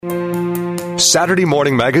Saturday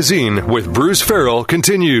Morning Magazine with Bruce Farrell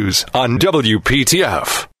continues on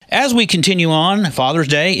WPTF. As we continue on, Father's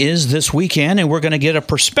Day is this weekend, and we're going to get a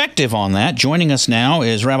perspective on that. Joining us now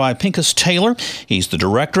is Rabbi Pinchas Taylor. He's the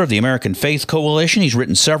director of the American Faith Coalition. He's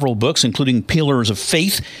written several books, including Pillars of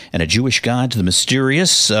Faith and A Jewish Guide to the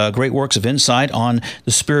Mysterious, great works of insight on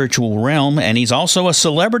the spiritual realm, and he's also a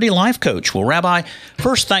celebrity life coach. Well, Rabbi,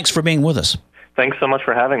 first, thanks for being with us. Thanks so much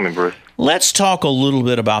for having me, Bruce. Let's talk a little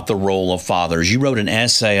bit about the role of fathers. You wrote an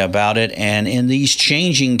essay about it, and in these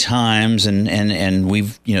changing times, and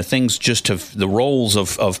we've, things just have, the roles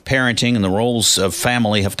of parenting and the roles of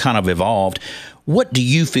family have kind of evolved. What do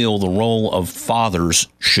you feel the role of fathers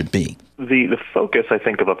should be? The focus, I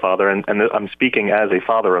think, of a father, and I'm speaking as a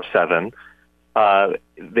father of 7,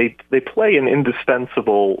 they play an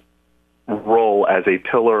indispensable role as a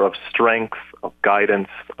pillar of strength, of guidance,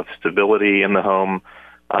 of stability in the home.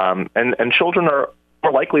 And children are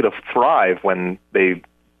more likely to thrive when they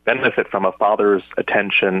benefit from a father's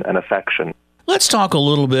attention and affection. Let's talk a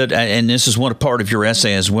little bit, and this is one part of your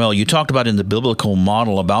essay as well. You talked about in the biblical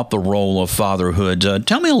model about the role of fatherhood.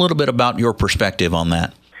 Tell me a little bit about your perspective on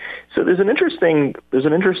that. So there's an interesting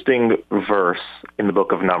verse in the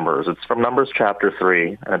book of Numbers. It's from Numbers chapter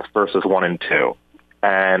 3, and it's verses 1 and 2.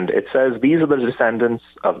 And it says, these are the descendants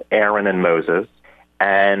of Aaron and Moses.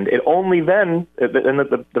 And it only then, and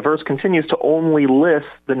the verse continues to only list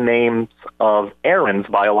the names of Aaron's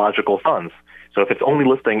biological sons. So if it's only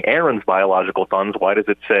listing Aaron's biological sons, why does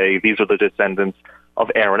it say these are the descendants of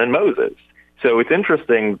Aaron and Moses? So it's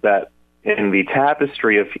interesting that in the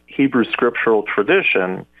tapestry of Hebrew scriptural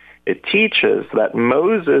tradition, it teaches that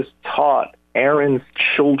Moses taught Aaron's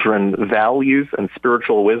children values and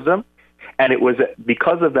spiritual wisdom. And it was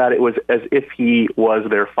because of that, it was as if he was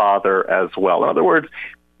their father as well. In other words,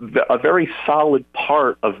 a very solid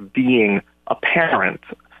part of being a parent,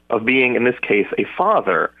 of being, in this case, a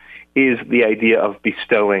father, is the idea of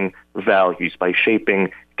bestowing values, by shaping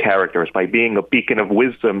characters, by being a beacon of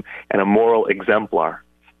wisdom and a moral exemplar.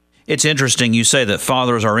 It's interesting you say that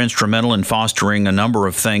fathers are instrumental in fostering a number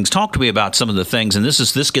of things. Talk to me about some of the things, and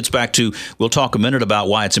this gets back to, we'll talk a minute about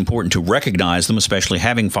why it's important to recognize them, especially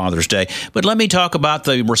having Father's Day. But let me talk about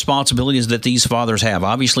the responsibilities that these fathers have.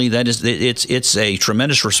 Obviously, that is it's a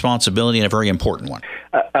tremendous responsibility and a very important one.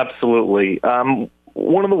 Absolutely.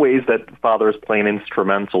 One of the ways that fathers play an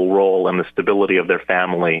instrumental role in the stability of their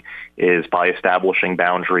family is by establishing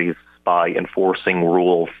boundaries, by enforcing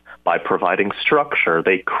rules, by providing structure.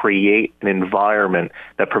 They create an environment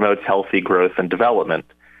that promotes healthy growth and development.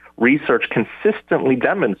 Research consistently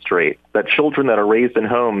demonstrates that children that are raised in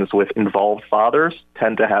homes with involved fathers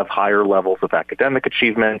tend to have higher levels of academic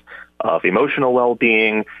achievement, of emotional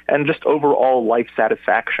well-being, and just overall life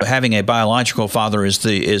satisfaction. Having a biological father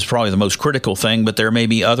is probably the most critical thing, but there may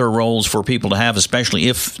be other roles for people to have, especially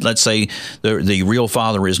if, let's say, the real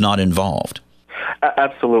father is not involved.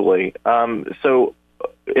 Absolutely. So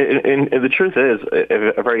the truth is,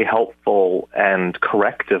 a very helpful and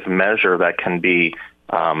corrective measure that can be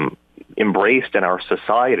embraced in our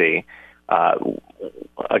society.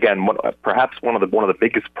 Again, perhaps one of the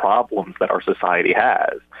biggest problems that our society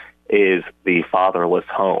has is the fatherless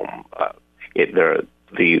home.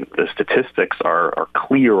 The statistics are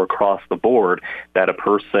clear across the board that a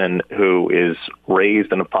person who is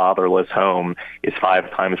raised in a fatherless home is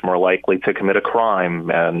 5 times more likely to commit a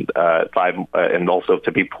crime, and also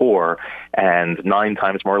to be poor, and 9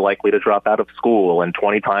 times more likely to drop out of school, and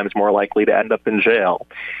 20 times more likely to end up in jail.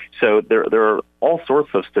 So there are all sorts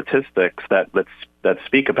of statistics that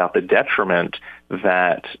speak about the detriment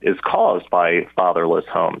that is caused by fatherless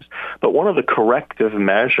homes. But one of the corrective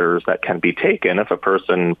measures that can be taken if a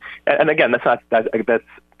person, and again,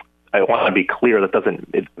 I want to be clear,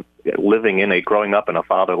 that growing up in a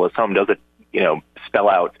fatherless home doesn't, spell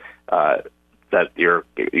out that you're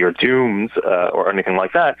doomed or anything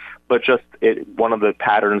like that. But just one of the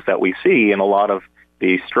patterns that we see in a lot of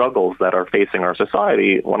the struggles that are facing our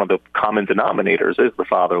society, one of the common denominators is the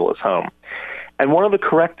fatherless home. And one of the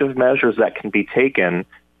corrective measures that can be taken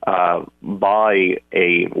by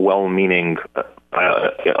a well-meaning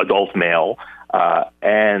adult male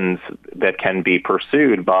and that can be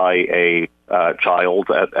pursued by a child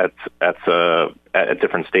at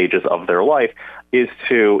different stages of their life is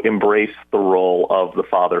to embrace the role of the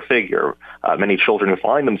father figure. Many children who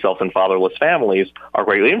find themselves in fatherless families are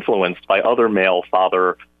greatly influenced by other male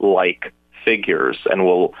father-like figures and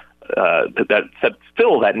will that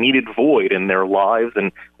fill that needed void in their lives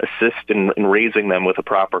and assist in raising them with a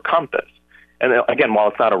proper compass. And again, while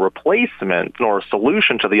it's not a replacement nor a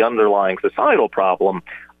solution to the underlying societal problem,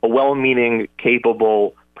 a well-meaning,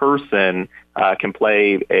 capable person can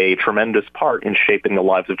play a tremendous part in shaping the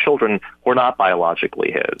lives of children who are not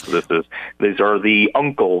biologically his. These are the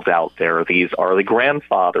uncles out there. These are the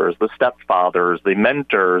grandfathers, the stepfathers, the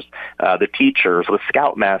mentors, the teachers, the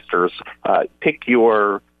scoutmasters. Pick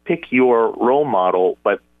your role model,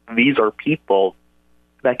 but these are people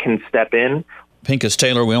that can step in. Pincus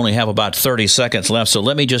Taylor, we only have about 30 seconds left, so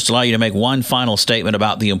let me just allow you to make one final statement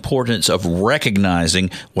about the importance of recognizing,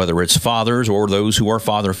 whether it's fathers or those who are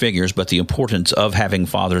father figures, but the importance of having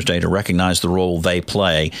Father's Day to recognize the role they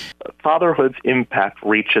play. Fatherhood's impact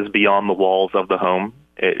reaches beyond the walls of the home.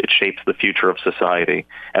 It shapes the future of society.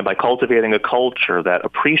 And by cultivating a culture that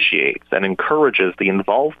appreciates and encourages the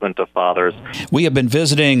involvement of fathers. We have been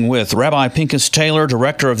visiting with Rabbi Pincus Taylor,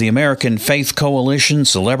 director of the American Faith Coalition,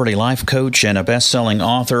 celebrity life coach, and a best-selling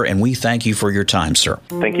author, and we thank you for your time, sir.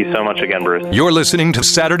 Thank you so much again, Bruce. You're listening to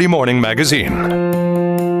Saturday Morning Magazine.